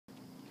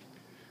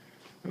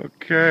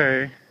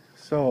Okay,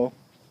 so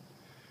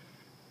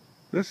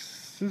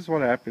this is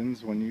what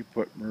happens when you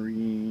put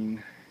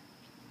marine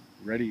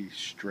ready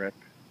strip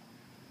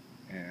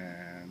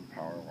and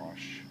power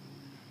wash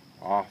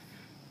off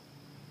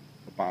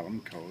the bottom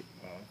coat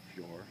of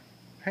your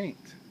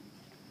paint.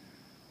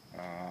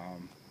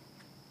 Um,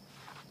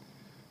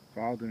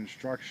 Followed the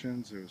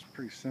instructions. It was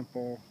pretty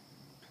simple.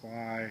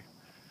 Apply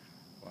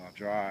while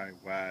dry,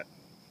 wet,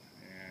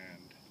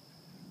 and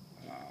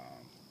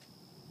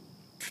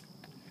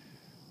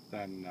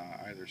then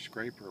either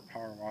scrape or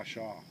power wash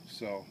off.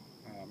 So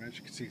as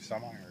you can see,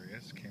 some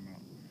areas came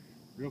out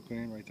real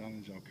clean right down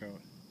the gel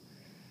coat,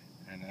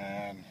 and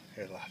then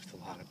it left a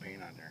lot of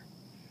paint on there.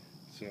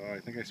 So I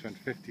think I spent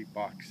 50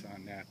 bucks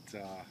on that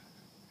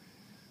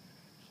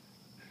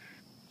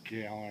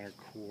gallon or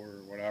quart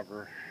or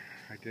whatever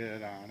I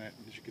did on it.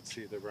 As you can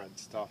see, the red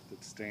stuff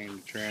that stained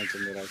the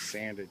transom that I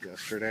sanded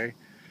yesterday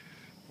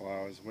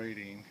while I was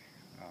waiting.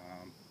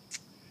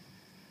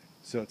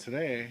 So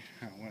today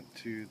I went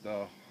to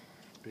the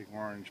big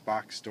orange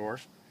box store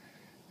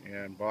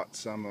and bought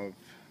some of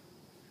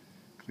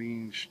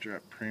Klean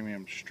Strip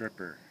Premium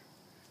Stripper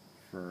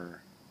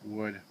for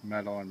wood,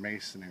 metal, and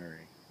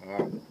masonry.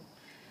 Well,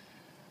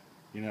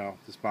 you know,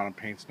 this bottom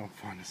paint's no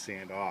fun to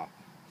sand off.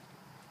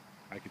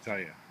 I can tell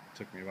you, it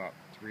took me about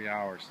 3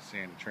 hours to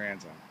sand the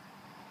transom.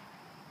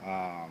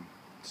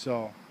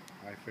 So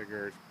I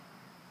figured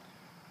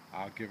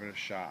I'll give it a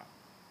shot.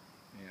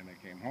 And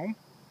I came home,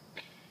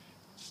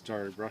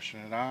 started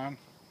brushing it on,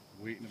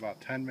 waiting about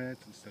 10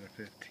 minutes instead of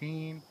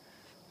 15.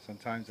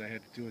 Sometimes I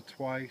had to do it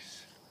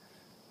twice.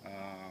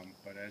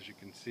 But as you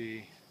can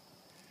see,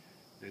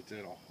 it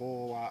did a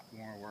whole lot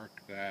more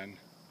work than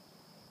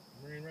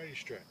Marine Ready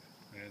Strip.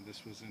 And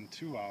this was in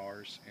 2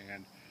 hours,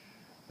 and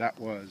that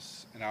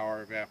was an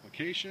hour of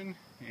application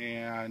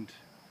and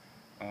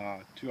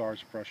 2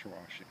 hours of pressure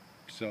washing.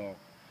 So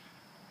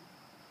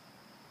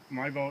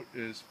my vote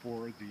is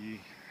for the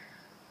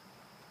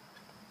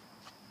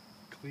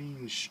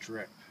Klean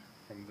Strip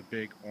from the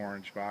big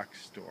orange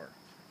box store.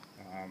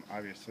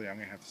 Obviously I'm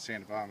going to have to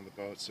sand the bottom of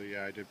the boat, so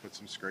yeah, I did put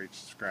some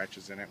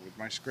scratches in it with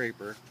my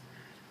scraper.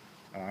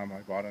 I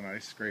bought a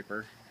nice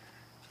scraper,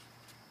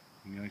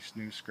 nice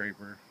new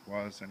scraper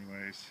was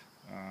anyways,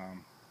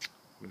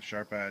 with a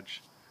sharp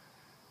edge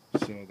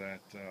so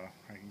that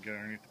I can get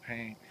underneath the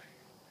paint.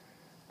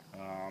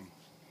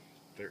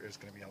 There is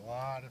going to be a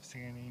lot of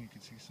sanding. You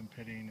can see some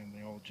pitting in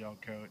the old gel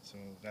coat, so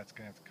that's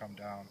going to have to come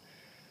down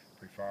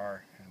pretty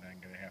far, and then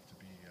going to have to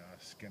be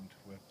skimmed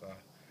with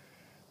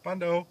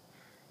Bondo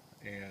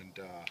and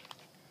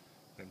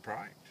then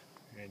primed.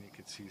 And you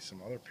can see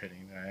some other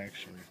pitting. I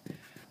actually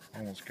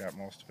almost got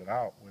most of it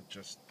out with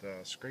just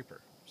the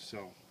scraper.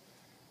 So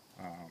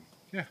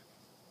yeah,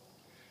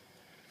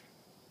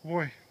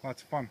 boy,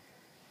 lots of fun.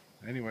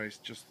 Anyways,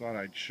 just thought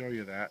I'd show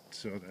you that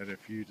so that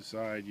if you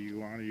decide you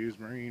want to use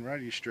Marine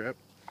Ready Strip,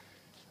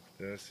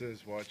 this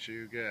is what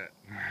you get.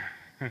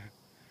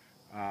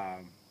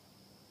 The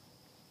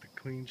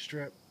Klean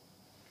Strip,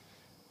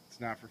 it's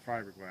not for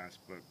fiberglass,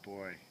 but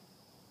boy,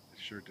 it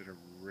sure did a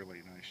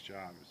really nice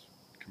job. It's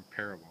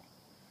comparable.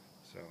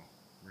 So,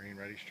 Marine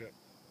Ready Strip,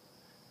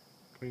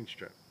 Klean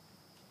Strip.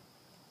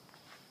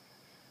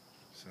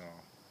 So,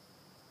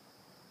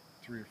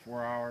 3 or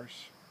 4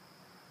 hours,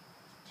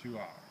 2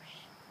 hours.